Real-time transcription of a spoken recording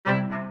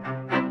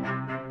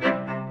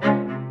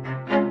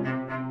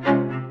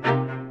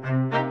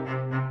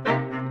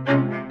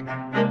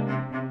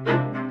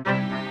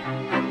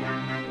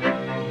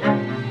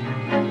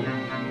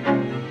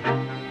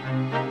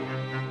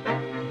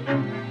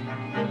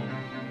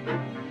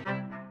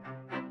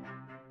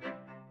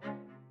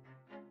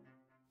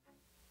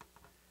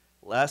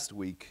Last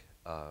week,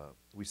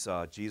 we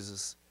saw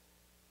Jesus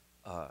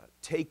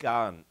take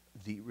on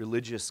the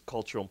religious,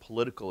 cultural, and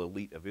political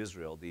elite of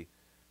Israel.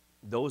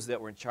 Those that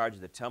were in charge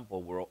of the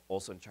temple were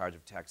also in charge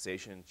of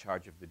taxation, in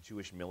charge of the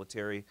Jewish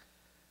military.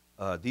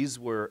 If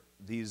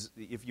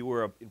you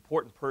were an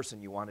important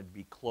person, you wanted to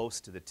be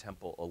close to the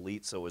temple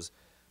elite. So it was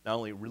not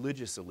only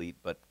religious elite,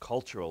 but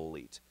cultural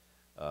elite,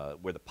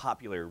 where the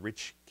popular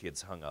rich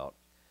kids hung out,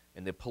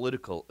 and the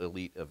political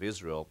elite of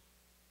Israel.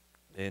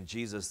 And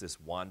Jesus, this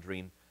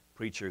wandering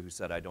preacher who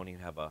said, I don't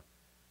even have a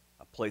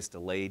place to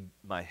lay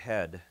my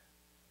head,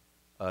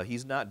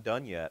 he's not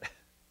done yet.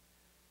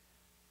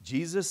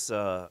 Jesus,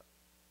 not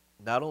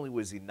only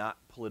was he not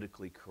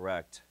politically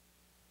correct,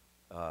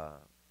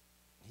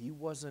 he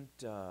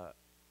wasn't a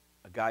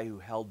guy who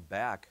held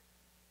back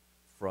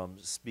from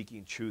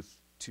speaking truth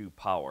to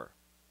power.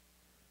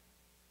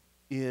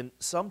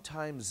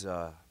 Sometimes,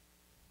 I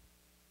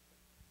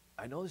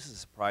know this is a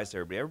surprise to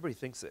everybody. Everybody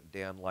thinks that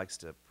Dan likes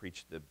to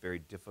preach the very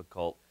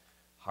difficult,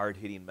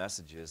 hard-hitting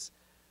messages,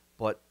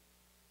 but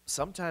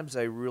sometimes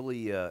I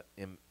really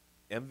am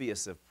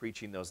envious of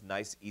preaching those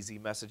nice, easy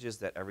messages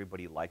that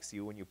everybody likes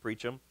you when you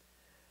preach them.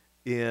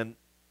 And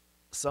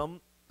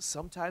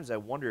sometimes I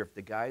wonder if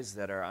the guys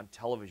that are on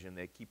television,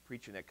 they keep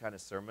preaching that kind of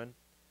sermon,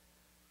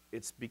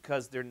 it's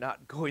because they're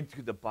not going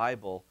through the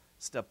Bible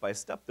step by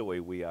step the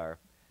way we are.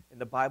 And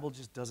the Bible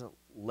just doesn't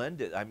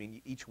lend it. I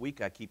mean, each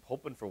week I keep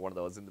hoping for one of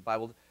those. And the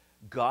Bible,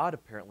 God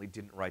apparently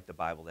didn't write the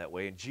Bible that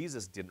way, and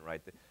Jesus didn't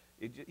write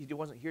he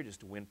wasn't here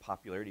just to win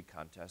popularity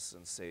contests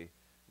and say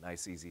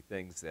nice, easy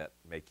things that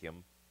make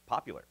him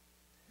popular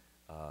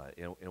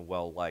and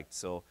well-liked.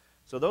 So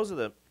those are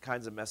the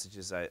kinds of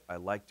messages I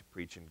like to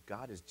preach, and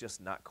God is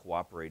just not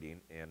cooperating.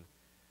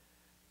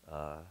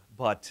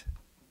 But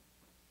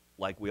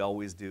like we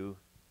always do,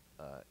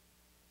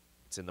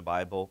 it's in the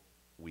Bible.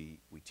 We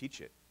teach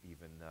it,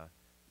 even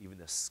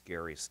the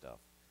scary stuff.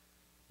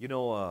 You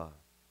know,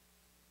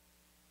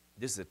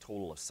 this is a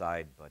total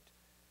aside, but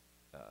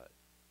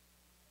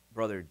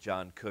Brother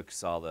John Cook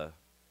saw the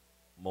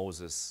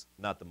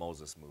not the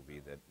Moses movie,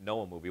 the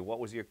Noah movie.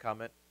 What was your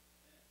comment?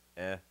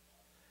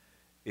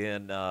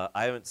 And I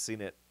haven't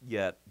seen it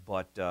yet,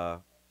 but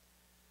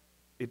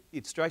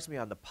it strikes me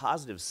on the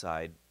positive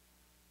side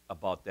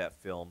about that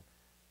film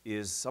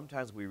is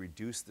sometimes we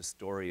reduce the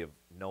story of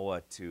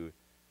Noah to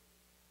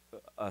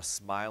a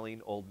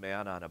smiling old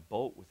man on a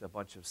boat with a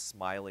bunch of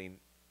smiling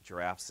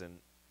giraffes and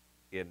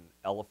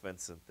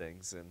elephants and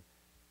things. And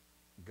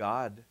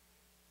God,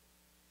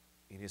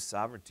 in his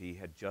sovereignty,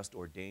 had just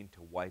ordained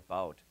to wipe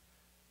out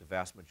the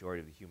vast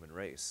majority of the human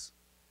race.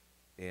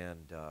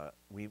 And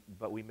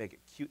but we make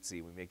it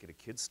cutesy, we make it a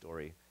kid's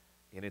story.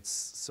 And it's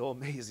so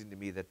amazing to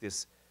me that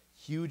this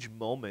huge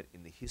moment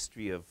in the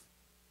history of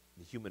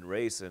the human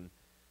race and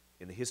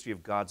in the history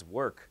of God's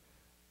work,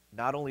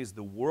 not only is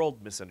the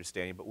world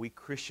misunderstanding, but we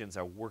Christians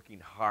are working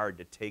hard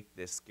to take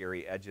the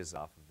scary edges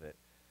off of it.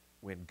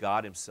 When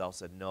God himself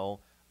said,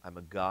 no, I'm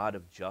a God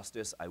of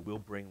justice. I will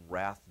bring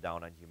wrath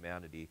down on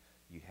humanity.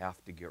 You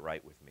have to get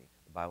right with me.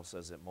 The Bible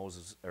says that Noah,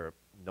 was a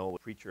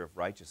preacher of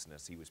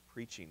righteousness. He was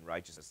preaching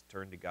righteousness,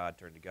 turn to God,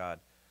 turn to God.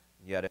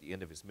 And yet at the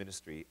end of his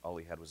ministry, all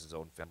he had was his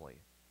own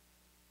family.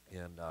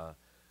 And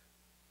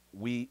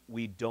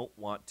we don't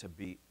want to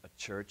be a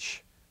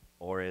church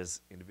or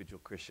as individual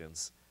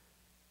Christians,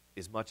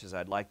 as much as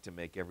I'd like to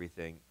make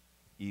everything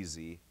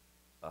easy,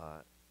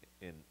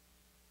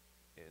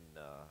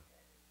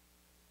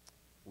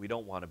 we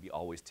don't want to be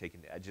always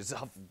taking the edges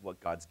off of what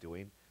God's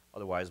doing.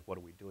 Otherwise, what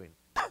are we doing?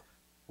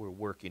 We're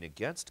working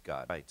against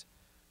God. Right?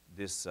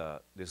 This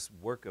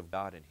work of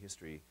God in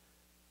history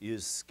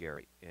is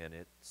scary, and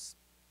it's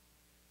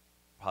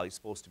probably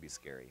supposed to be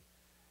scary.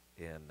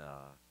 And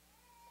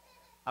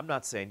I'm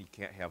not saying you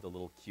can't have the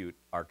little cute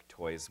Ark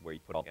toys where you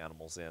put all the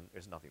animals in.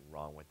 There's nothing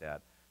wrong with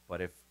that. But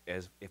if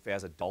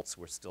as adults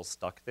we're still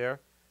stuck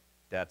there,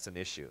 that's an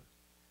issue.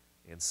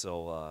 And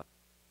so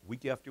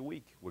week after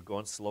week, we're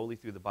going slowly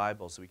through the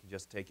Bible so we can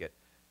just take it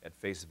at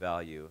face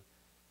value.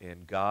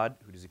 And God,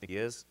 who does he think he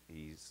is?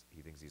 He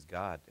thinks he's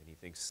God, and he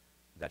thinks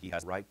that he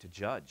has the right to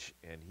judge,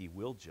 and he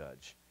will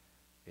judge.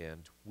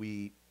 And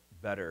we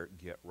better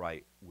get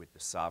right with the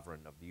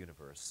sovereign of the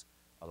universe.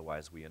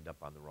 Otherwise, we end up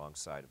on the wrong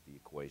side of the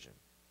equation.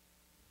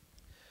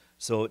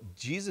 So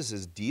Jesus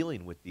is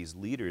dealing with these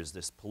leaders,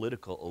 this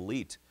political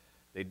elite.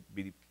 They'd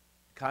be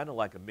kind of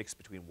like a mix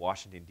between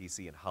Washington,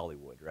 D.C. and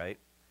Hollywood, right?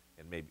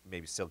 And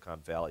maybe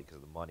Silicon Valley because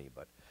of the money.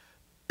 But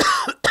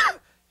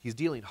he's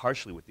dealing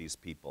harshly with these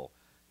people.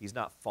 He's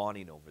not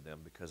fawning over them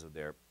because of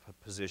their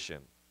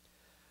position.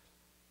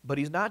 But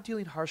he's not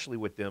dealing harshly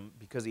with them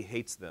because he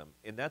hates them.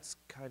 And that's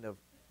kind of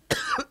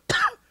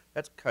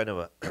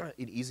an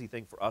easy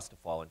thing for us to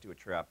fall into, a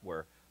trap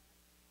where,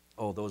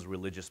 oh, those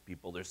religious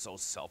people, they're so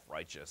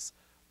self-righteous,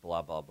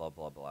 blah, blah, blah,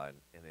 blah, blah.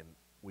 And then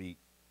we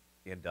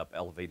end up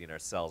elevating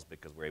ourselves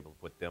because we're able to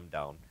put them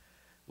down,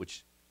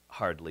 which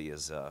hardly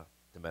is the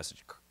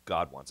message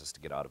God wants us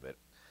to get out of it.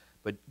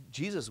 But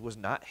Jesus was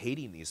not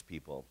hating these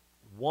people.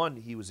 One,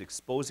 he was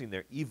exposing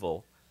their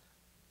evil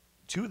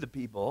to the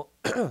people,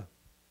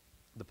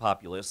 the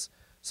populace,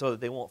 so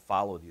that they won't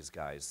follow these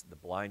guys. The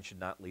blind should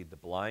not lead the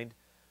blind.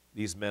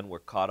 These men were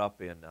caught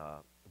up in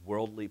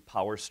worldly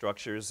power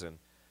structures, and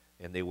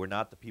they were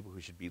not the people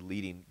who should be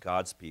leading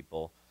God's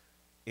people.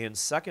 And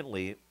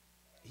secondly,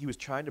 he was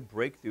trying to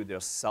break through their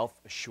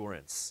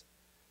self-assurance.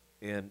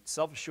 And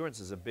self-assurance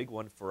is a big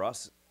one for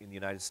us in the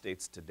United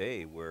States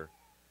today. We're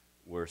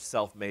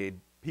self-made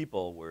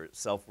people. We're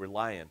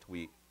self-reliant.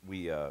 We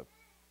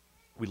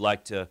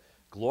like to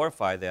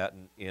glorify that,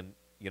 and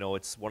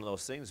it's one of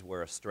those things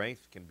where a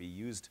strength can be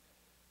used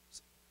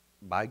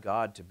by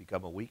God to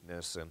become a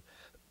weakness. And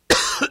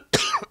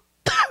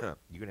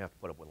you're going to have to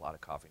put up with a lot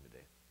of coughing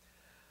today.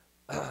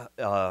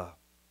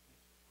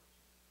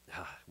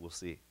 We'll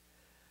see.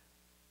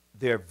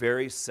 They're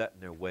very set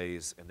in their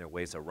ways, and their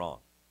ways are wrong.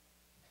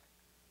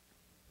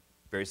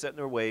 Very set in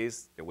their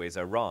ways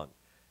are wrong.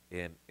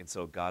 And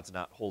so God's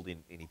not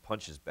holding any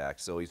punches back.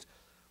 So he's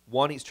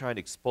trying to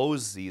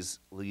expose these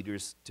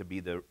leaders to be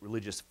the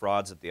religious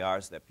frauds that they are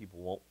so that people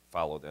won't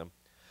follow them.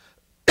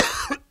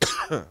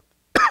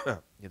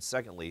 And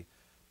secondly,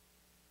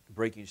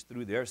 breaking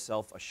through their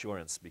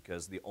self-assurance,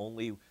 because the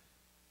only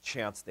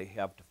chance they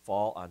have to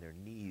fall on their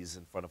knees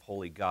in front of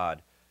holy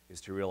God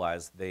is to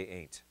realize they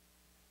ain't.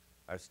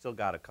 I've still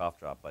got a cough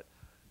drop, but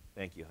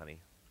thank you, honey.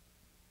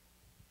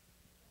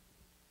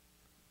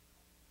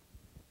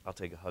 I'll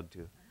take a hug,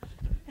 too.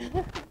 Thank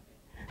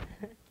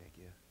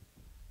you.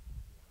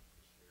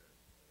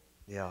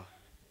 Yeah.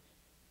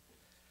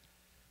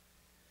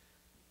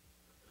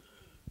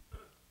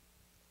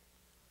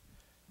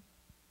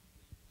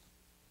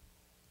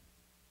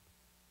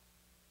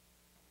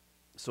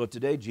 So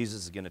today,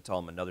 Jesus is going to tell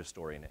them another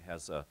story, and it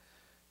has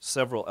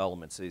several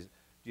elements.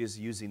 He's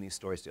using these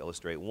stories to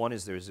illustrate. One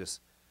is there's this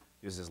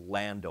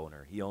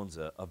landowner. He owns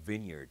a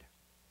vineyard,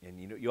 and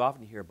you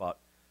often hear about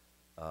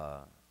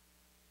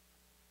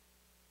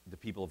the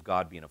people of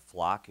God being a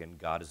flock, and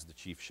God is the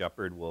chief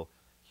shepherd. Well,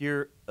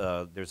 here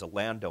there's a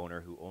landowner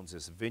who owns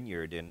this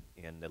vineyard, and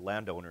the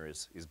landowner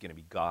is going to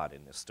be God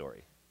in this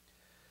story.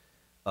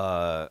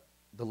 The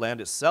land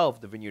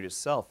itself, the vineyard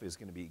itself, is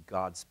going to be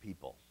God's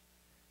people.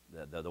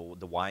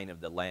 The wine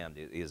of the land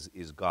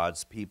is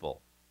God's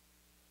people.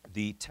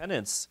 The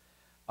tenants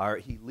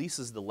he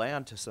leases the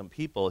land to some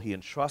people. He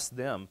entrusts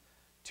them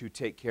to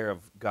take care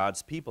of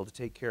God's people, to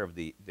take care of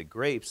the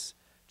grapes,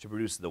 to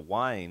produce the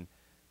wine.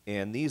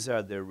 And these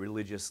are the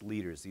religious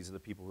leaders. These are the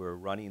people who are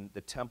running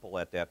the temple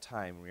at that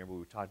time. Remember,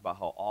 we talked about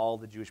how all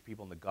the Jewish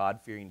people and the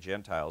God-fearing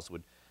Gentiles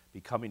would be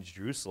coming to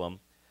Jerusalem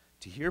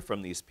to hear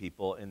from these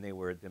people, and they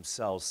were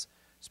themselves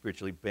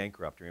spiritually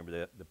bankrupt.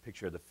 Remember the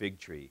picture of the fig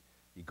tree.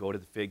 You go to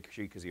the fig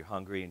tree because you're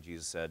hungry, and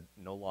Jesus said,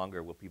 no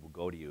longer will people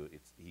go to you.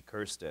 He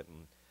cursed it,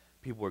 and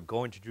people were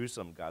going to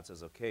Jerusalem. God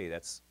says, okay,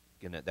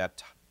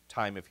 that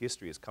time of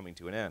history is coming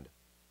to an end.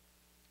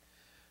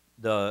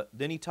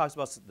 Then he talks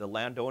about the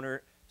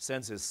landowner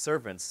sends his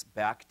servants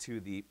back to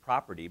the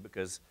property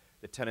because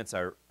the tenants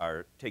are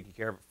taking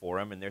care of it for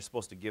him, and they're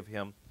supposed to give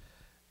him,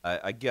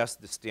 I guess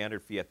the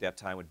standard fee at that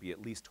time would be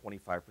at least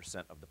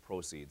 25% of the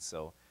proceeds.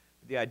 So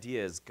the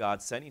idea is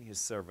God sending his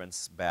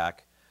servants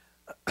back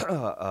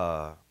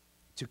to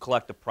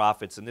collect the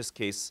profits. In this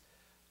case,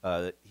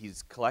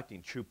 he's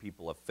collecting true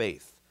people of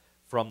faith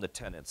from the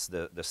tenants.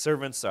 The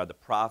servants are the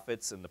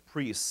prophets and the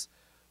priests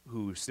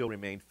who still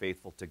remained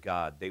faithful to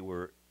God. They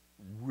were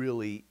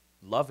really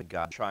loving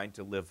God, trying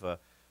to live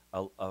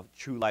a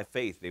true life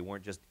faith. They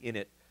weren't just in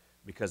it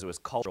because it was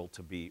cultural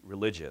to be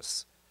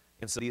religious.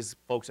 And so these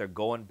folks are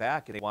going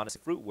back and they want to see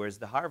fruit. Where's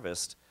the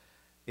harvest?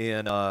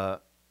 And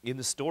in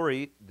the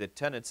story, the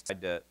tenants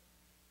tried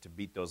to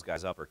beat those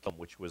guys up or kill them,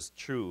 which was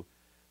true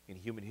in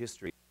human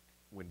history.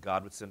 When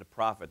God would send a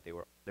prophet,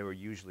 they were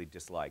usually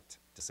disliked,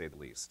 to say the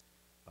least.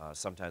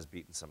 Sometimes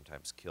beaten,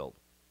 sometimes killed.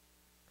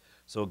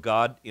 So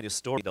God, in his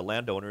story, the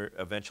landowner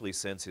eventually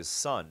sends his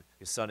son.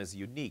 His son is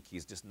unique.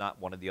 He's just not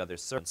one of the other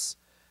servants.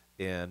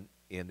 And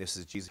this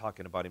is Jesus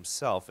talking about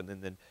himself. And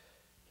then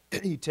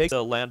he takes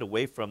the land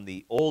away from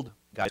the old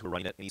guys who are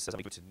running it, and he says, I'm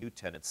going to give it to new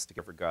tenants to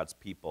care for God's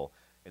people.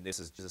 And this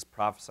is Jesus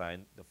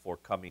prophesying the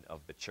forecoming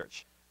of the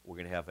church. We're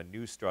going to have a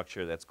new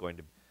structure that's going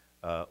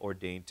to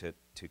ordain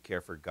to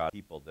care for God's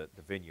people, the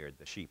vineyard,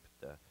 the sheep.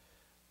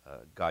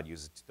 God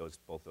uses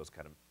both those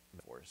kind of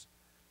metaphors.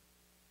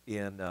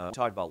 And we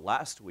talked about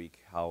last week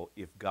how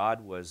if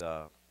God was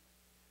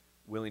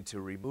willing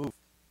to remove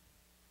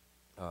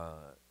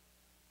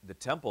the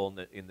temple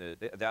in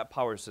that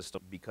power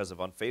system because of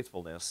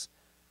unfaithfulness,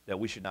 that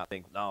we should not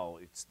think, no,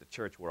 it's the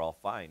church, we're all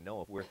fine.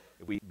 No,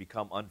 if we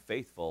become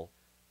unfaithful,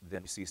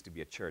 then we cease to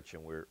be a church,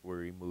 and we're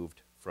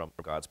removed from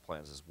God's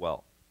plans as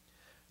well.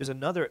 There's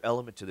another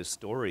element to this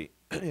story,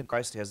 and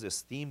Christ has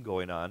this theme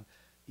going on.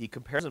 He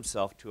compares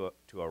himself to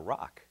a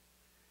rock,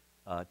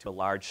 to a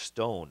large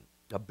stone,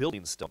 a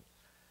building stone.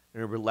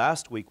 Remember,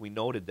 last week we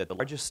noted that the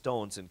largest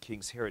stones in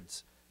King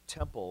Herod's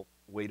temple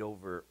weighed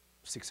over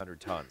 600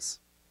 tons.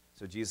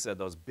 So Jesus said,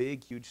 those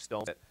big, huge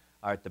stones that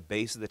are at the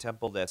base of the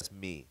temple, that's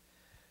me.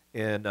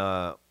 And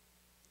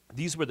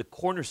these were the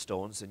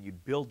cornerstones, and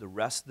you'd build the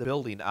rest of the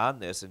building on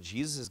this, and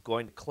Jesus is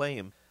going to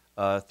claim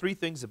Three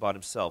things about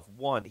himself.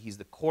 One, he's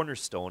the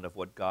cornerstone of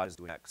what God is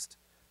doing next.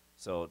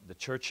 So the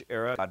church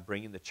era, God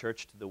bringing the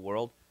church to the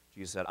world,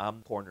 Jesus said, I'm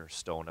the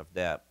cornerstone of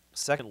that.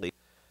 Secondly,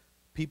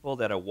 people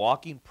that are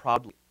walking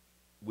proudly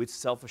with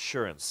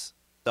self-assurance,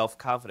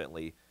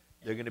 self-confidently,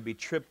 they're going to be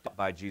tripped up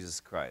by Jesus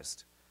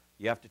Christ.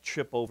 You have to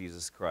trip over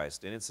Jesus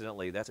Christ. And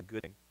incidentally, that's a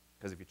good thing,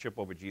 because if you trip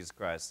over Jesus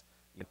Christ,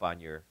 you up on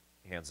your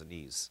hands and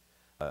knees.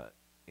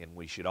 And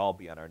we should all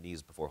be on our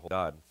knees before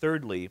God.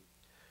 Thirdly,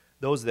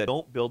 those that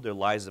don't build their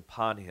lives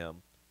upon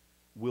him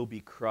will be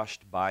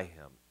crushed by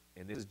him.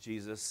 And this is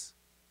Jesus,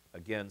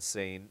 again,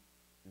 saying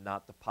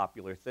not the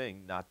popular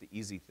thing, not the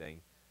easy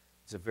thing.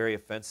 It's a very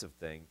offensive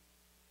thing.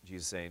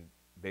 Jesus saying,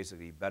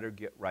 basically, you better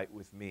get right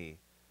with me,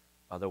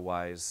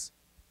 otherwise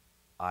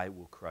I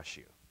will crush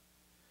you.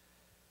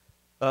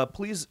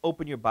 Please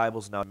open your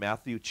Bibles now,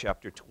 Matthew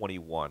chapter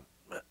 21.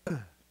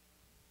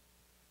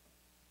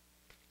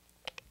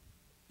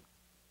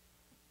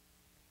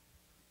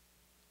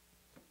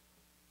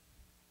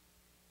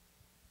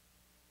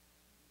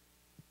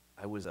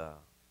 I was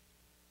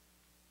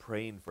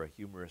praying for a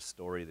humorous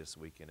story this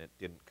week, and it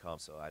didn't come,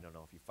 so I don't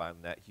know if you find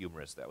that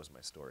humorous. That was my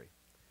story.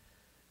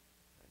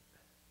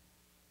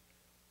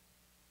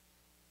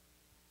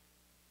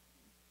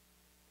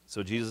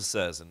 So Jesus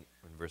says in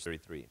verse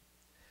 33,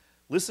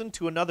 listen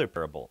to another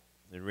parable.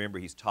 And remember,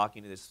 he's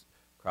talking to this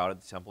crowd at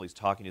the temple. He's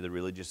talking to the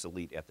religious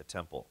elite at the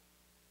temple.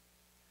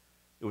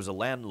 There was a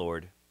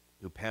landlord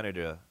who planted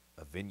a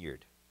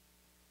vineyard.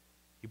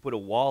 He put a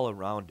wall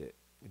around it,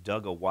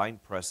 dug a wine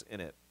press in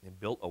it, and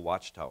built a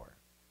watchtower.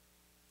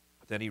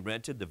 Then he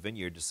rented the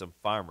vineyard to some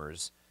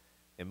farmers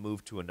and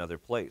moved to another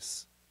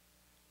place.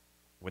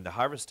 When the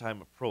harvest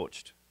time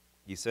approached,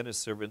 he sent his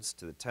servants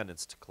to the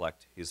tenants to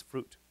collect his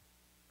fruit.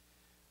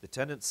 The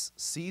tenants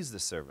seized the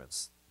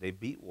servants. They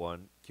beat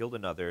one, killed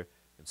another,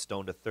 and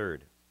stoned a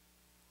third.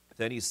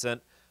 Then he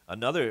sent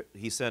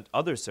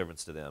other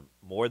servants to them,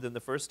 more than the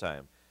first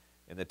time,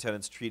 and the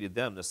tenants treated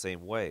them the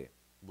same way.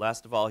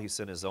 Last of all, he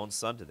sent his own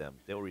son to them.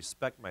 They will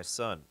respect my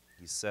son,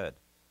 he said.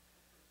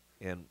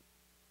 And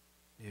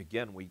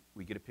again, we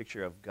get a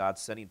picture of God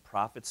sending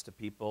prophets to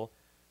people.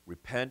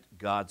 Repent,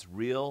 God's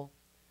real.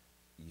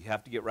 You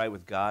have to get right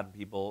with God, and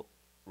people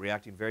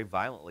reacting very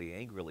violently,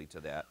 angrily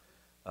to that.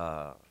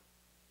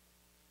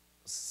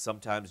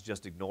 Sometimes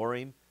just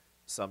ignoring,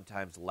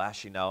 sometimes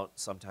lashing out,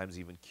 sometimes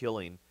even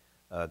killing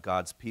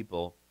God's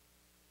people.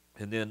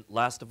 And then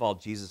last of all,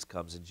 Jesus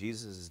comes, and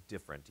Jesus is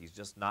different. He's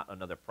just not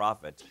another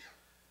prophet.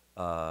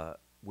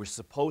 We're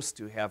supposed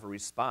to have a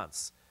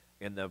response,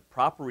 and the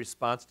proper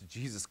response to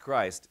Jesus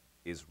Christ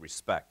is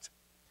respect.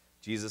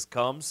 Jesus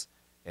comes,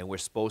 and we're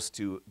supposed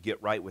to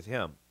get right with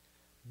him.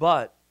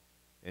 But,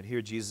 and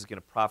here Jesus is going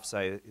to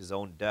prophesy his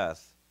own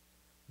death,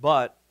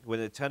 but when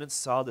the tenants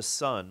saw the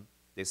son,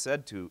 they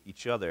said to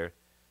each other,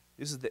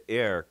 this is the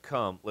heir,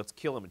 come, let's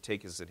kill him and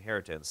take his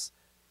inheritance.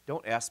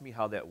 Don't ask me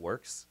how that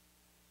works.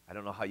 I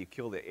don't know how you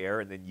kill the heir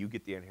and then you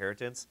get the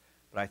inheritance,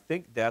 but I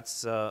think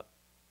that's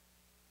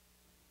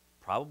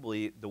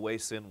probably the way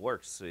sin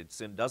works.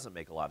 Sin doesn't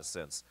make a lot of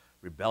sense.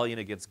 Rebellion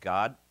against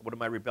God, what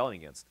am I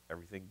rebelling against?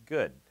 Everything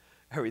good,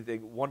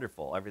 everything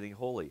wonderful, everything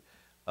holy.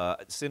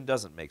 Sin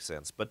doesn't make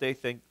sense, but they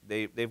think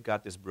they've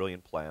got this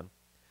brilliant plan.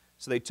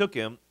 So they took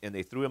him and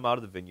they threw him out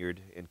of the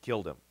vineyard and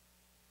killed him.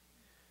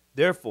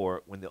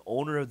 Therefore, when the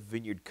owner of the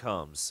vineyard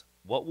comes,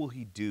 what will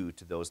he do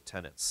to those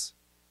tenants?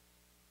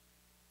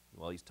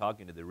 Well, he's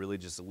talking to the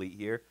religious elite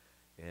here,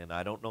 and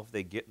I don't know if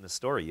they get in the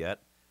story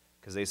yet,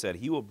 because they said,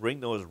 he will bring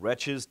those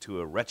wretches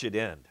to a wretched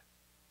end.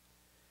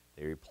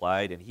 They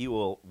replied, and he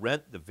will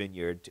rent the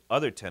vineyard to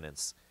other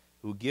tenants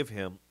who give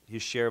him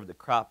his share of the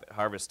crop at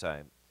harvest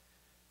time.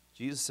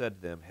 Jesus said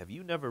to them, have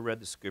you never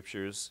read the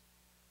scriptures?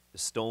 The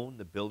stone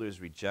the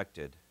builders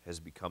rejected has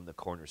become the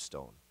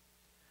cornerstone.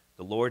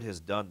 The Lord has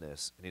done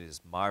this, and it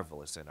is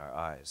marvelous in our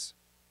eyes.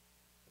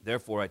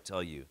 Therefore I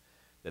tell you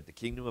that the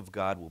kingdom of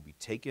God will be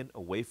taken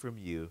away from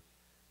you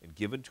and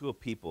given to a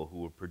people who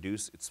will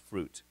produce its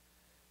fruit.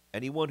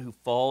 Anyone who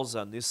falls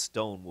on this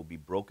stone will be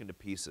broken to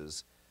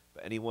pieces,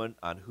 but anyone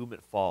on whom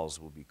it falls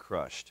will be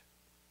crushed.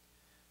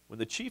 When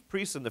the chief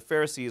priests and the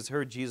Pharisees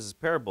heard Jesus'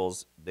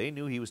 parables, they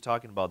knew he was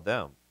talking about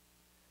them.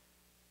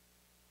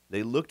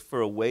 They looked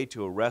for a way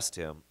to arrest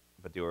him,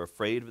 but they were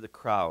afraid of the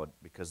crowd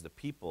because the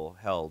people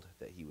held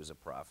that he was a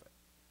prophet.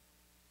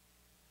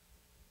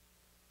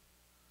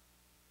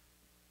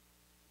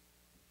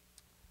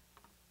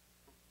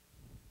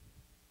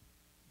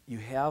 You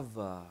have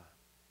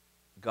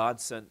God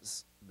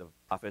sends the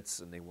prophets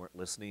and they weren't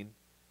listening.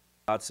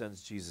 God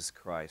sends Jesus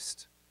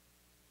Christ.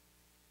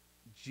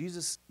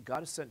 God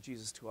has sent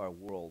Jesus to our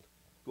world,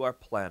 to our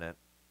planet,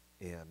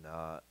 and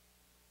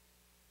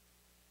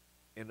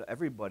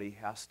everybody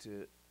has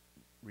to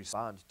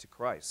respond to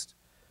Christ.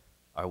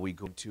 Are we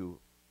going to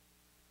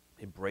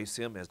embrace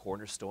him as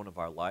cornerstone of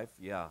our life?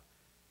 Yeah,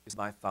 it's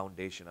my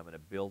foundation. I'm going to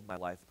build my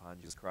life upon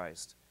Jesus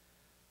Christ.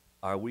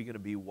 Are we going to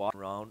be walking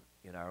around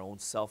in our own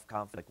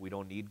self-confidence, like we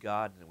don't need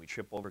God, and we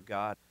trip over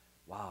God?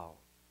 Wow,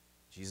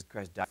 Jesus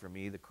Christ died for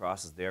me. The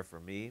cross is there for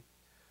me.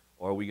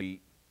 Or are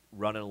we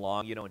running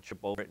along, and trip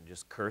over it and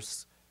just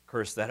curse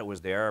that it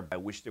was there. I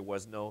wish there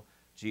was no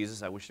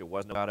Jesus. I wish there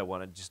was no God. I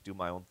want to just do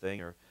my own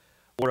thing.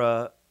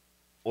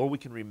 Or we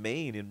can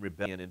remain in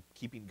rebellion and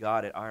keeping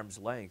God at arm's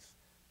length.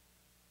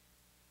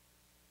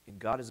 And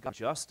God is God's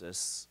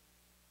justice,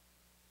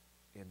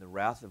 and the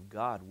wrath of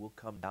God will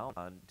come down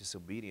on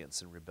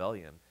disobedience and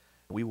rebellion.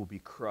 We will be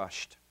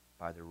crushed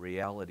by the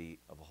reality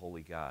of a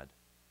holy God.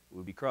 We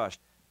will be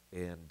crushed.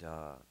 And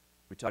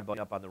we talked about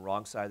up on the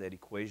wrong side of that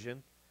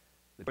equation.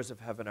 The doors of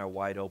heaven are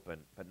wide open,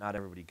 but not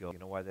everybody goes. You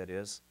know why that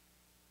is?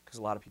 Because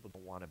a lot of people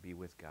don't want to be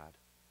with God.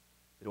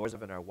 The doors of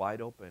heaven are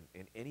wide open,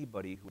 and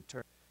anybody who would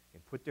turn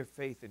and put their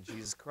faith in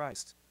Jesus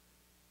Christ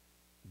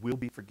will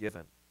be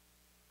forgiven.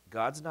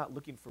 God's not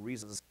looking for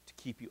reasons to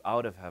keep you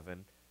out of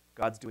heaven.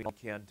 God's doing all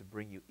he can to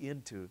bring you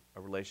into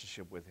a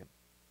relationship with him.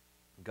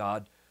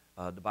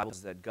 The Bible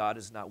says that God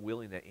is not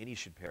willing that any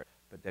should perish,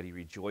 but that he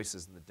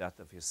rejoices in the death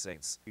of his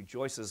saints. He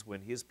rejoices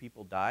when his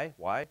people die.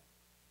 Why?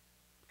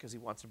 Because he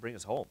wants to bring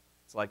us home.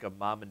 It's like a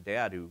mom and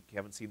dad who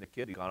haven't seen their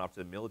kid, who's gone off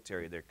to the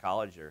military, their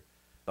college or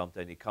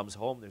something. He comes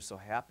home, they're so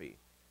happy.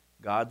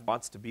 God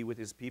wants to be with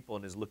his people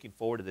and is looking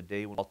forward to the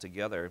day when we're all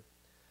together.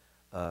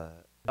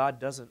 God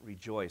doesn't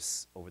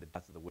rejoice over the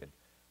death of the wicked.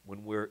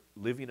 When we're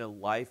living a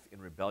life in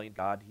rebellion,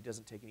 God, he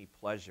doesn't take any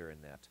pleasure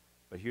in that.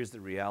 But here's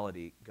the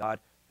reality. God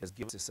has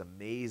given us this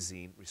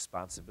amazing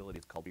responsibility.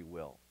 It's called free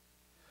will.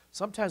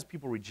 Sometimes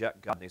people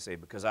reject God and they say,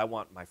 because I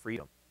want my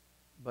freedom.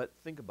 But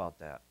think about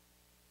that.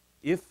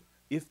 If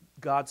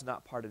God's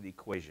not part of the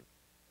equation,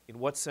 in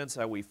what sense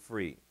are we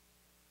free?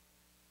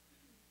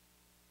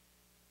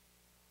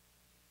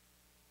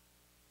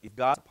 If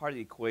God's part of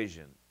the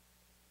equation,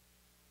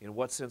 in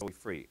what sense are we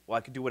free? Well,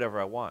 I can do whatever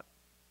I want.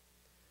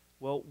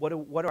 Well, what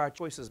do our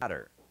choices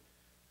matter?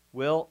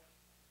 Well,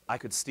 I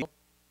could steal,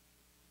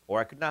 or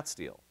I could not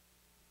steal.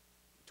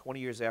 20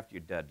 years after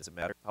you're dead, does it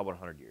matter? How about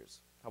 100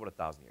 years? How about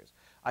 1,000 years?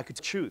 I could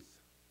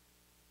truth,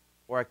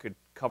 or I could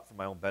cover for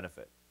my own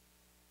benefit.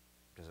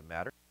 Does it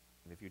matter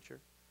in the future?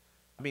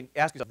 I mean,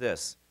 ask yourself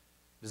this.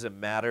 Does it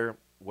matter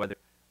whether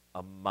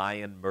a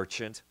Mayan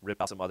merchant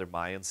ripped out some other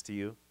Mayans to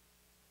you?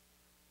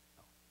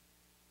 No.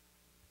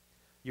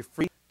 You're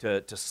free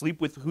to sleep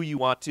with who you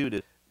want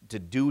to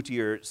do to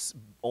your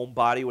own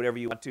body whatever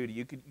you want to.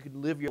 You can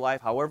live your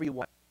life however you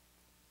want.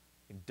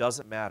 It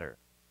doesn't matter.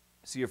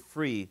 So you're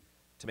free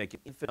to make an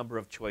infinite number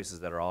of choices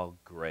that are all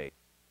gray.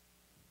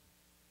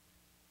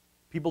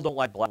 People don't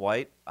like black and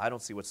white. I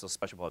don't see what's so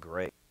special about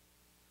gray.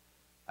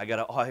 I got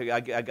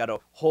a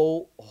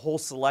whole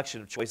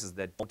selection of choices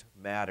that don't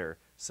matter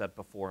set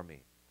before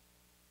me.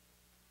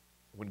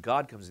 When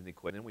God comes in the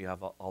equation, we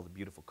have all the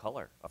beautiful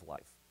color of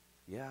life.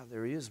 Yeah,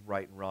 there is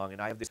right and wrong, and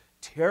I have this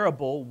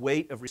terrible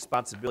weight of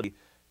responsibility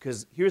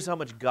because here's how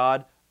much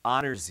God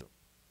honors you.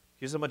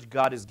 Here's how much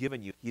God has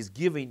given you. He's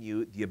giving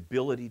you the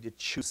ability to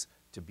choose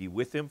to be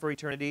with him for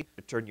eternity,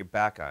 to turn your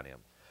back on him.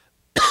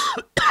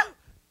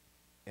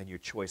 And your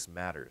choice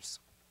matters.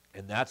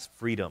 And that's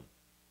freedom.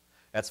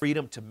 That's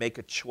freedom to make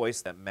a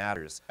choice that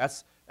matters.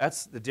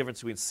 That's the difference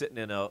between sitting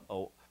in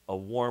a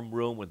warm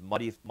room with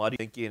muddy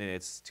thinking and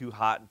it's too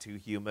hot and too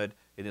humid,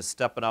 and then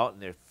stepping out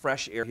and the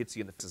fresh air hits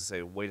you in the face and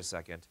say, wait a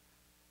second,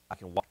 I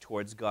can walk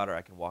towards God or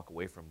I can walk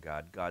away from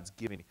God. God's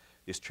giving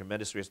this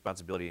tremendous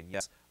responsibility, and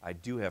yes, I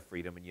do have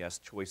freedom, and yes,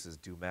 choices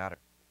do matter.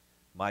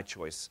 My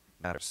choice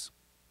matters.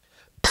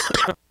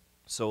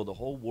 So the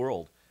whole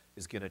world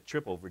is going to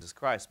trip over Jesus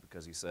Christ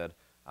because he said,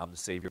 I'm the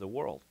Savior of the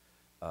world.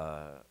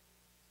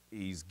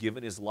 He's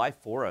given his life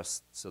for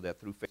us so that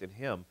through faith in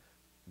him,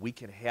 we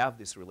can have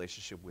this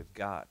relationship with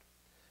God.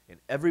 And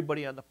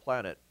everybody on the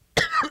planet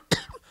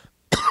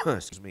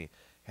excuse me,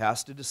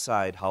 has to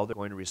decide how they're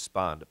going to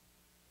respond.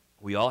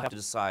 We all have to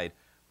decide,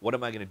 what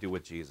am I going to do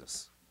with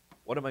Jesus?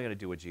 What am I going to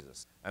do with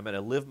Jesus? I'm going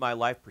to live my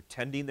life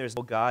pretending there's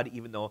no God,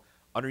 even though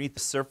underneath the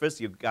surface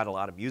you've got a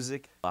lot of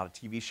music, a lot of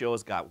TV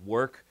shows, got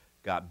work,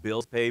 got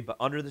bills paid, but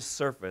under the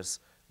surface,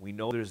 we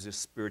know there's this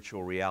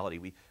spiritual reality.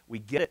 We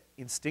get it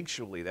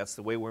instinctually. That's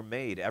the way we're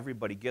made.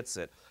 Everybody gets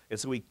it. And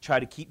so we try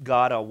to keep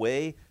God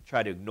away,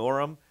 try to ignore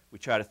him. We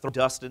try to throw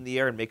dust in the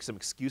air and make some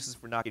excuses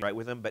for not getting right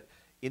with him. But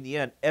in the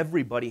end,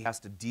 everybody has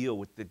to deal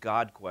with the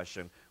God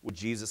question, with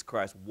Jesus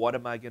Christ. What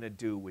am I going to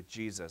do with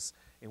Jesus?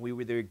 And we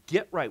either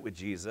get right with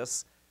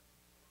Jesus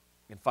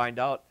and find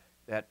out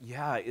that,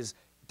 it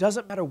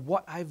doesn't matter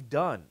what I've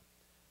done.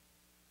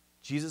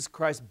 Jesus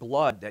Christ's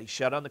blood that he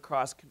shed on the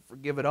cross can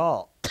forgive it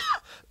all.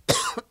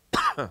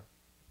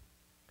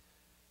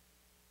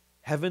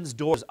 Heaven's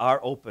doors are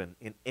open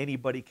and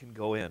anybody can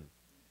go in.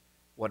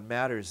 What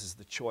matters is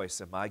the choice.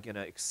 Am I going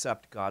to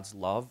accept God's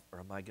love or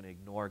am I going to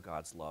ignore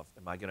God's love?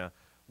 Am I going to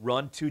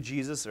run to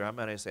Jesus or am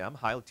I going to say, I'm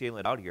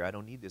hightailing it out here. I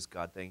don't need this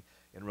God thing,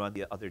 and run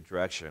the other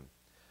direction?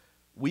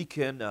 We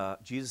can,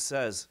 Jesus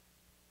says,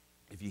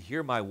 if you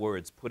hear my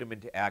words, put them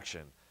into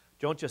action.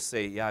 Don't just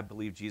say, yeah, I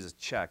believe Jesus,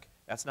 check.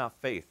 That's not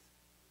faith.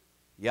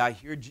 Yeah, I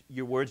hear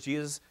your words,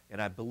 Jesus, and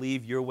I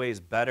believe your way is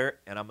better,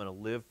 and I'm going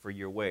to live for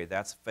your way.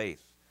 That's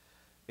faith.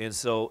 And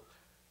so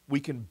we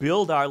can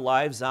build our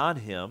lives on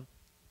him,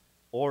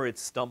 or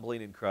it's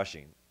stumbling and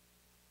crushing.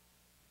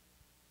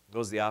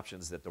 Those are the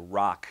options that the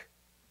rock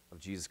of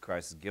Jesus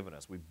Christ has given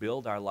us. We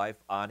build our life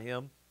on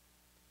him,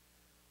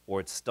 or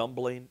it's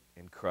stumbling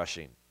and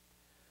crushing.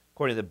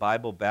 According to the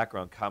Bible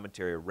background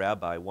commentary, a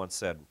rabbi once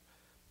said,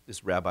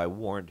 this rabbi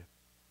warned,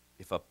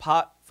 if a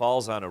pot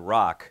falls on a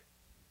rock,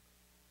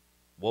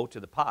 woe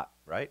to the pot,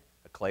 right?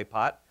 A clay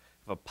pot.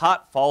 If a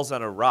pot falls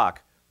on a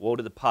rock, woe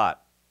to the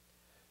pot.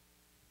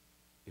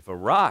 If a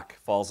rock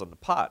falls on the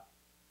pot,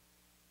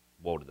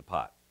 woe to the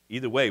pot.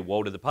 Either way,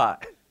 woe to the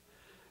pot.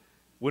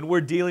 When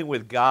we're dealing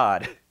with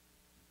God,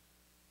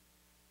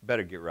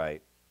 better get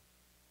right.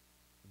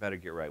 Better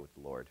get right with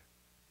the Lord.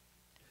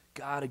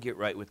 Got to get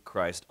right with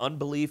Christ.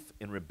 Unbelief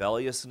and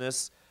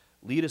rebelliousness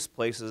lead us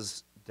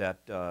places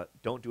that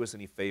don't do us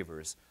any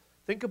favors.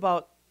 Think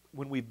about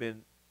when we've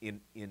been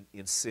in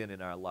sin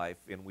in our life,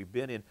 and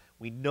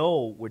we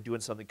know we're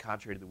doing something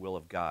contrary to the will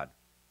of God.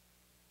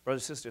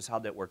 Brothers and sisters,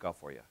 how'd that work out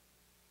for you?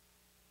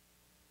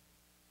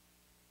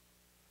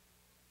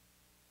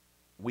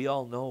 We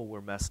all know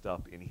we're messed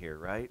up in here,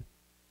 right?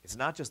 It's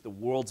not just the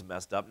world's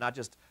messed up, not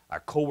just our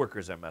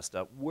coworkers are messed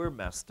up. We're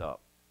messed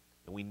up,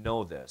 and we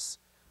know this.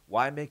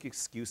 Why make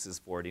excuses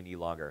for it any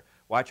longer?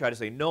 Why try to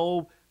say,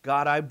 no,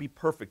 God, I'd be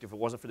perfect if it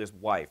wasn't for this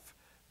wife.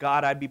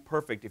 God, I'd be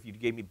perfect if you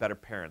gave me better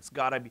parents.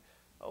 God, I'd be...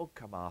 Oh,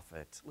 come off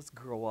it. Let's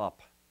grow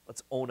up.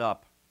 Let's own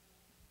up.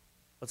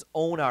 Let's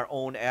own our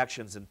own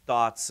actions and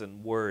thoughts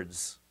and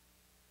words.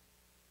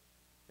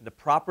 And the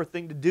proper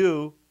thing to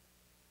do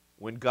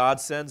when God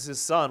sends his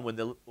son, when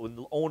the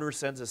owner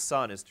sends his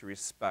son, is to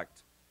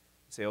respect.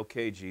 Say,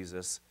 okay,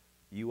 Jesus,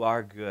 you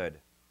are good.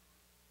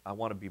 I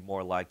want to be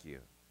more like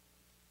you.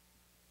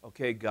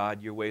 Okay,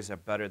 God, your ways are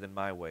better than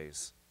my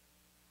ways.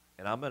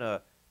 And I'm going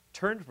to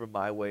turn from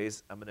my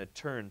ways. I'm going to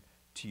turn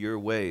to your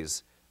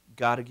ways.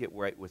 Got to get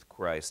right with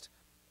Christ.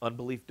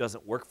 Unbelief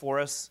doesn't work for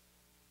us.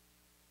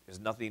 There's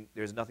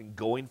nothing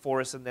going for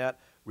us in that.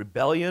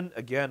 Rebellion,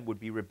 again, would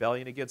be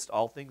rebellion against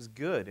all things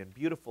good and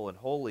beautiful and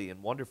holy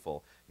and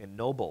wonderful and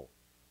noble.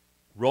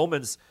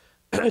 Romans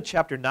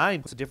chapter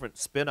 9 puts a different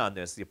spin on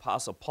this. The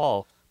Apostle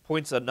Paul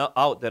points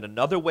out that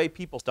another way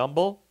people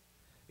stumble,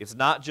 it's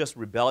not just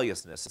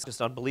rebelliousness, it's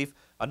just unbelief.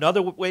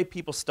 Another way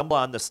people stumble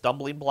on the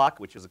stumbling block,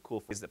 which is a cool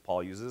phrase that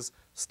Paul uses,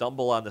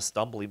 stumble on the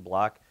stumbling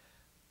block,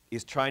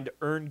 is trying to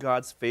earn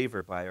God's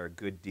favor by our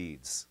good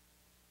deeds.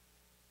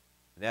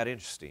 Isn't that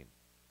interesting?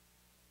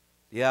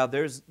 Yeah,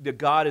 the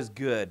God is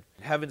good,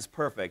 heaven's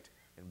perfect,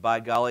 and by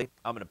golly,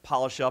 I'm going to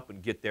polish up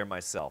and get there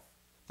myself.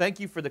 Thank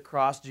you for the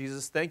cross,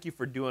 Jesus. Thank you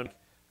for doing,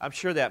 I'm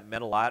sure that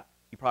meant a lot.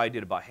 You probably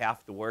did about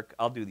half the work.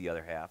 I'll do the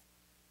other half.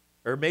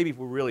 Or maybe if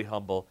we're really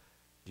humble,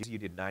 Jesus, you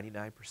did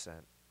 99%,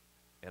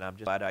 and I'm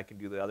just glad I can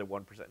do the other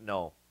 1%.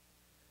 No.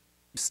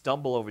 You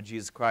stumble over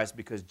Jesus Christ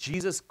because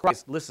Jesus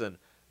Christ, listen,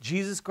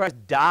 Jesus Christ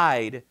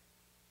died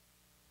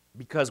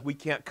because we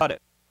can't cut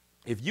it.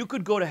 If you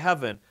could go to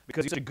heaven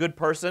because you're a good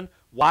person,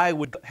 why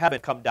would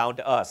heaven come down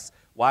to us?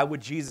 Why would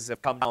Jesus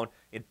have come down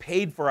and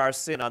paid for our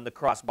sin on the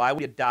cross? Why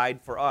would he have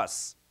died for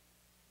us?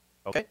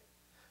 Okay?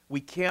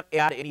 We can't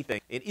add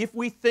anything. And if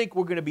we think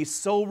we're going to be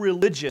so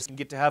religious and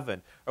get to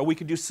heaven, or we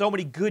can do so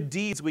many good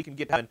deeds we can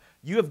get to heaven,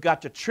 you have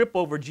got to trip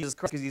over Jesus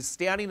Christ because he's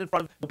standing in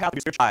front of the path of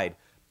your side.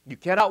 You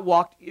cannot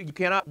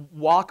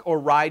walk or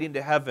ride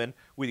into heaven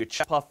with your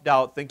chest puffed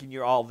out thinking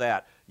you're all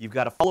that. You've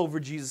got to fall over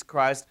Jesus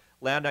Christ,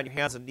 land on your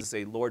hands and knees and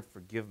say, Lord,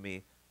 forgive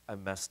me. I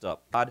messed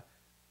up. God,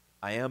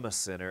 I am a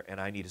sinner and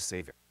I need a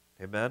Savior.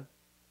 Amen?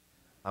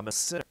 I'm a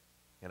sinner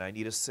and I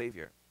need a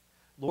Savior.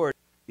 Lord,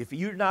 if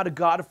you're not a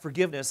God of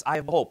forgiveness, I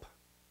have hope.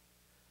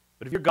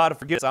 But if you're God of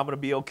forgiveness, I'm going to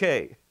be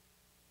okay.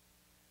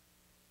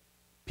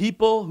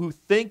 People who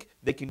think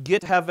they can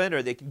get to heaven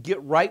or they can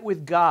get right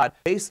with God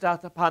based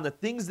upon the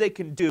things they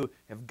can do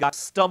have got to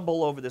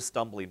stumble over the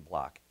stumbling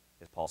block,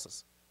 as Paul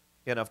says.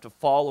 Enough to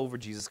fall over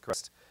Jesus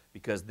Christ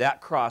because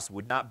that cross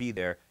would not be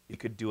there if you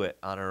could do it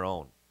on our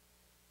own.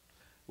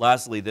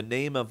 Lastly, the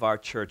name of our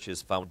church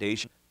is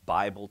Foundation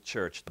Bible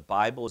Church. The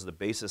Bible is the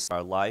basis of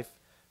our life.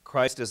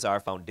 Christ is our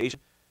foundation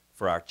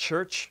for our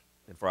church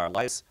and for our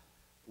lives.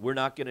 We're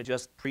not going to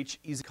just preach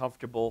easy,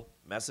 comfortable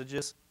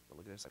messages.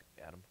 Look at this,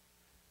 Adam.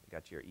 I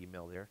got your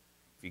email there.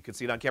 If you could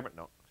see it on camera,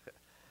 no.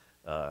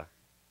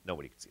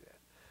 Nobody can see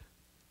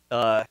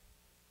that.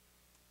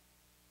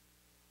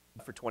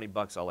 For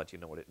 $20, I'll let you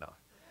know what it now.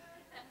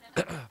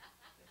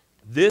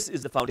 This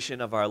is the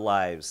foundation of our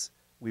lives.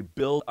 We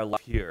build our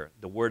life here,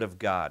 the Word of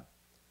God.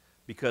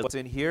 Because what's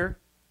in here,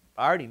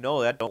 I already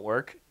know that don't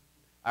work.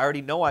 I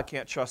already know I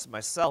can't trust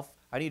myself.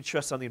 I need to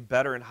trust something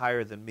better and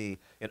higher than me.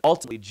 And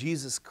ultimately,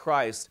 Jesus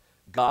Christ,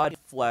 God in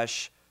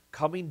flesh,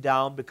 coming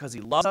down because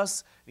he loves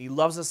us, and he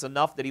loves us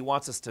enough that he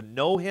wants us to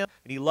know him,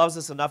 and he loves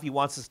us enough he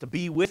wants us to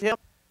be with him.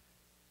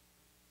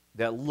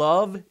 That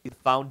love is the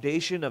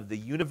foundation of the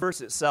universe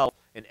itself,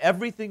 and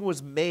everything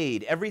was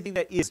made, everything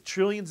that is,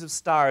 trillions of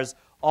stars,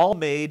 all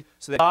made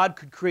so that God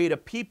could create a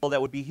people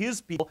that would be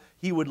his people.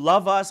 He would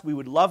love us, we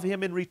would love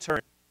him in return.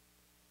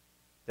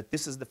 That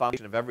this is the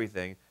foundation of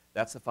everything.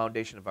 That's the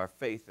foundation of our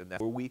faith, and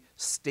that's where we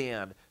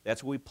stand.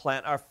 That's where we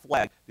plant our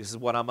flag. This is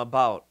what I'm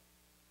about.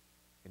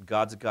 And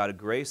God's a God of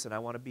grace, and I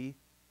want to be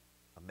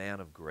a man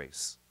of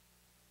grace.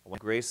 I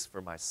want grace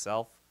for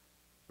myself.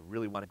 I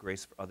really want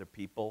grace for other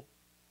people.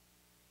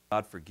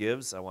 God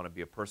forgives. I want to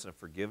be a person of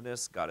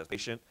forgiveness. God is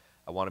patient.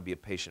 I want to be a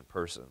patient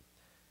person.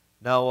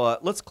 Now,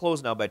 let's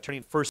close now by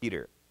turning to 1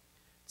 Peter.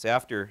 It's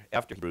after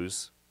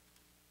Hebrews,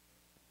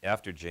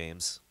 after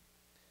James.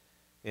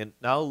 And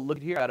now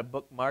look here, I got a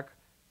bookmark.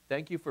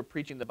 Thank you for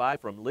preaching the Bible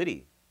from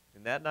Liddy.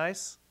 Isn't that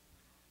nice?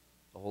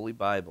 The Holy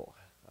Bible.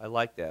 I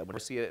like that. When I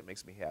see it, it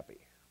makes me happy.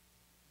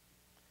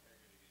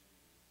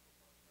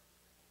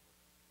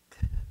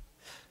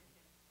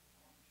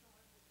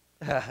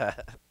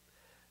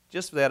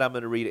 Just for that, I'm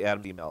going to read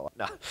Adam's email.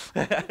 No.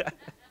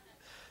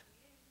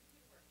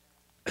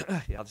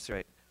 Yeah, that's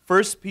right.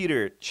 1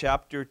 Peter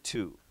chapter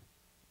 2.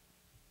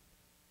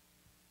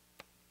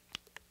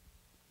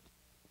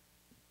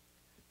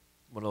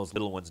 One of those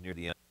little ones near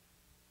the end.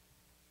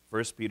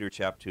 1 Peter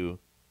chapter 2.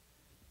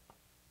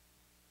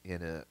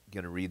 And I'm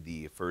going to read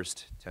the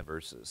first 10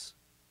 verses.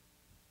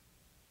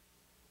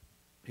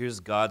 Here's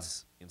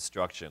God's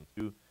instruction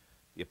to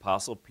the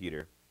Apostle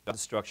Peter. God's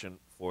instruction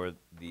for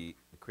the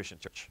Christian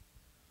church.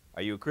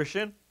 Are you a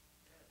Christian?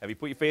 Have you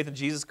put your faith in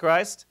Jesus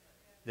Christ?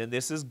 Then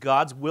this is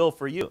God's will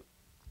for you.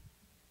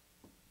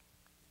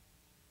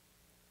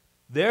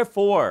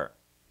 Therefore,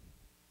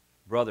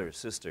 brothers,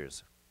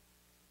 sisters,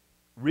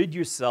 rid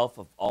yourself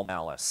of all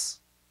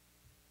malice.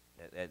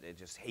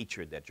 Just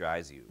hatred that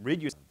drives you.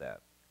 Rid yourself of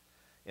that.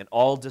 And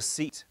all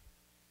deceit,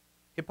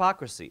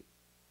 hypocrisy,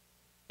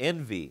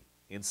 envy,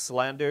 and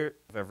slander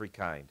of every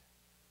kind.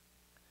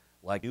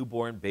 Like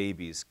newborn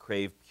babies,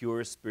 crave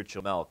pure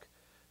spiritual milk,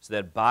 so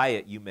that by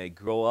it you may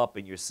grow up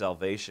in your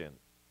salvation.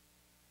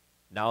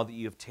 Now that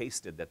you have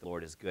tasted that the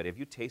Lord is good. Have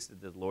you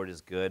tasted that the Lord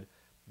is good?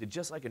 That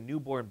just like a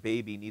newborn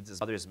baby needs his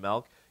mother's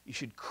milk, you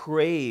should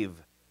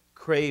crave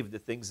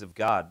the things of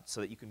God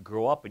so that you can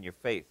grow up in your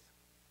faith.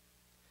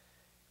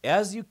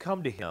 As you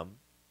come to him,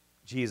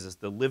 Jesus,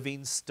 the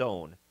living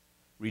stone,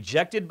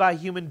 rejected by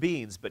human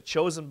beings, but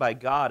chosen by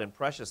God and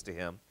precious to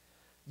him,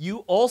 you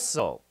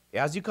also,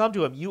 as you come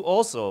to him, you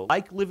also,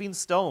 like living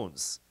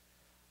stones,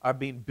 are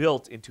being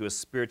built into a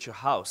spiritual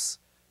house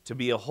to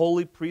be a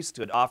holy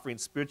priesthood, offering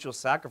spiritual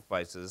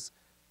sacrifices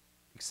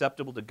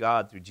acceptable to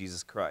God through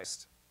Jesus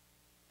Christ.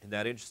 Isn't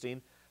that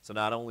interesting? So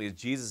not only is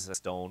Jesus a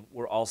stone,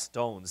 we're all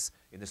stones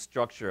in the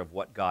structure of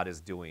what God is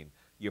doing.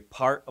 You're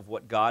part of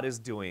what God is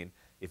doing.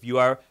 If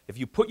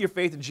you put your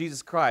faith in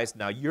Jesus Christ,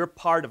 now you're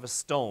part of a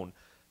stone.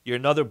 You're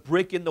another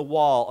brick in the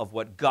wall of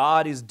what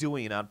God is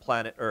doing on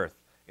planet Earth.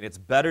 And it's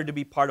better to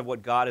be part of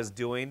what God is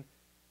doing,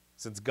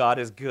 since God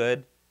is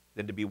good,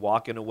 than to be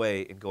walking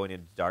away and going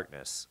into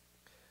darkness.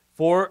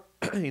 For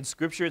in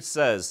Scripture it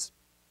says,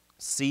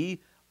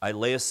 "See, I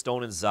lay a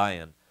stone in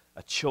Zion,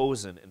 a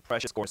chosen and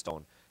precious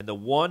cornerstone, and the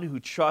one who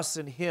trusts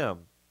in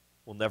him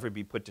will never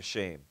be put to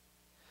shame.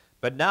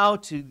 But now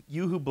to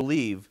you who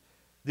believe,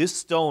 this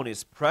stone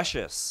is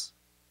precious.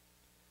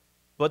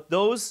 But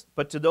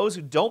to those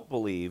who don't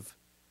believe,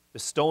 the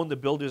stone the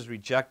builders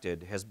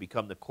rejected has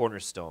become the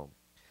cornerstone,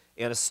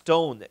 and a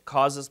stone that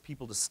causes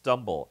people to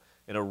stumble,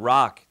 and a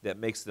rock that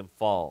makes them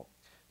fall.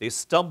 They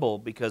stumble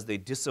because they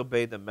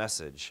disobey the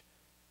message,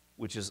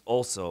 which is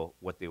also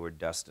what they were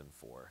destined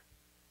for."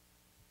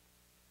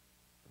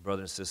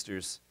 Brothers and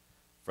sisters,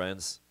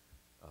 friends,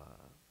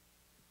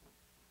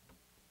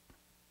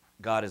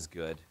 God is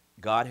good.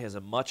 God has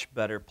a much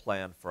better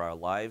plan for our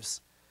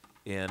lives,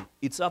 and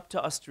it's up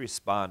to us to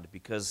respond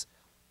because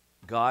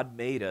God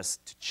made us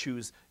to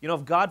choose. You know,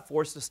 if God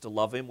forced us to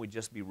love him, we'd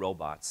just be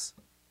robots.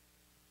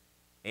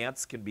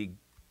 Ants can be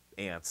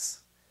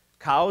ants.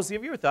 Cows,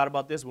 have you ever thought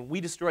about this? When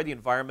we destroy the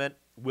environment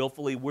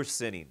willfully, we're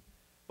sinning.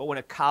 But when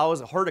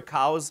a herd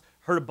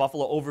of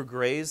buffalo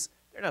overgraze,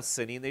 they're not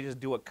sinning. They just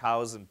do what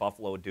cows and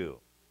buffalo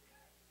do.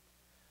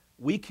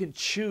 We can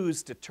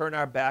choose to turn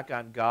our back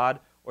on God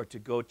or to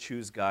go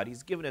choose God.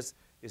 He's given us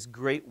this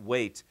great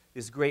weight,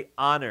 this great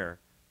honor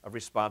of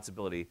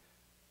responsibility.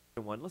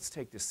 Everyone, let's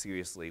take this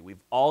seriously.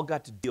 We've all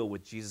got to deal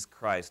with Jesus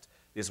Christ,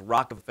 this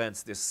rock of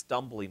offense, this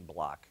stumbling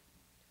block.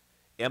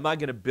 Am I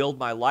going to build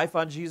my life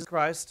on Jesus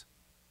Christ?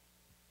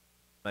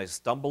 Am I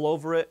stumble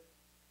over it?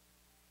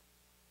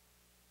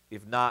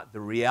 If not, the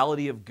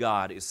reality of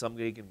God is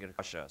something that can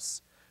crush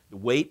us. The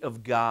weight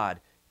of God,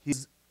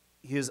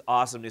 His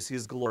awesomeness,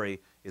 His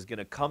glory is going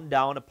to come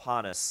down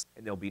upon us,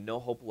 and there'll be no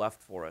hope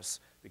left for us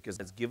because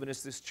God's given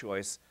us this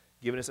choice,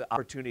 given us an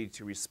opportunity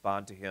to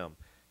respond to Him.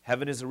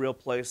 Heaven is a real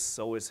place,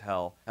 so is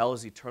hell. Hell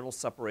is eternal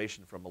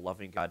separation from a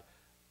loving God.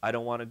 I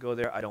don't want to go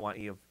there. I don't want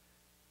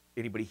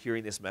anybody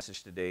hearing this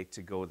message today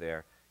to go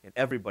there. And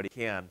everybody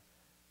can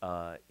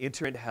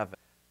enter into heaven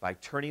by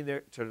turning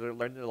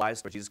learning their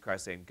lives for Jesus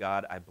Christ, saying,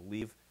 God, I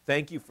believe.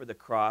 Thank you for the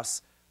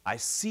cross. I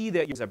see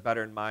that yours are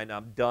better than mine.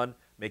 I'm done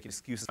making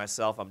excuses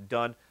myself. I'm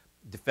done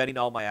defending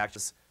all my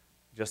actions.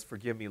 Just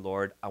forgive me,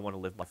 Lord. I want to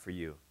live life for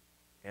you.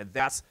 And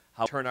that's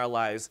how we turn our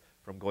lives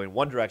from going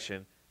one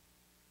direction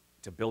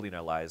to building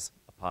our lives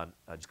upon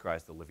Jesus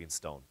Christ, the living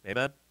stone.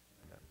 Amen?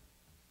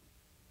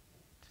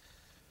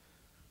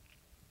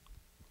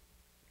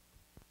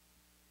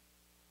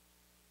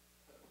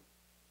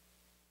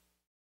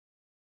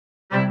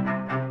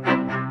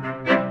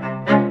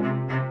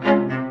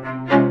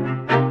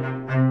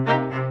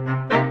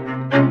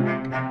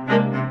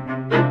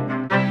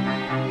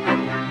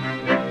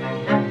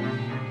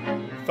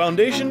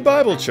 Foundation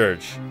Bible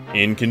Church,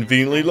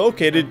 inconveniently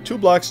located 2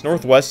 blocks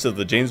northwest of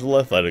the Janesville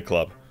Athletic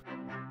Club.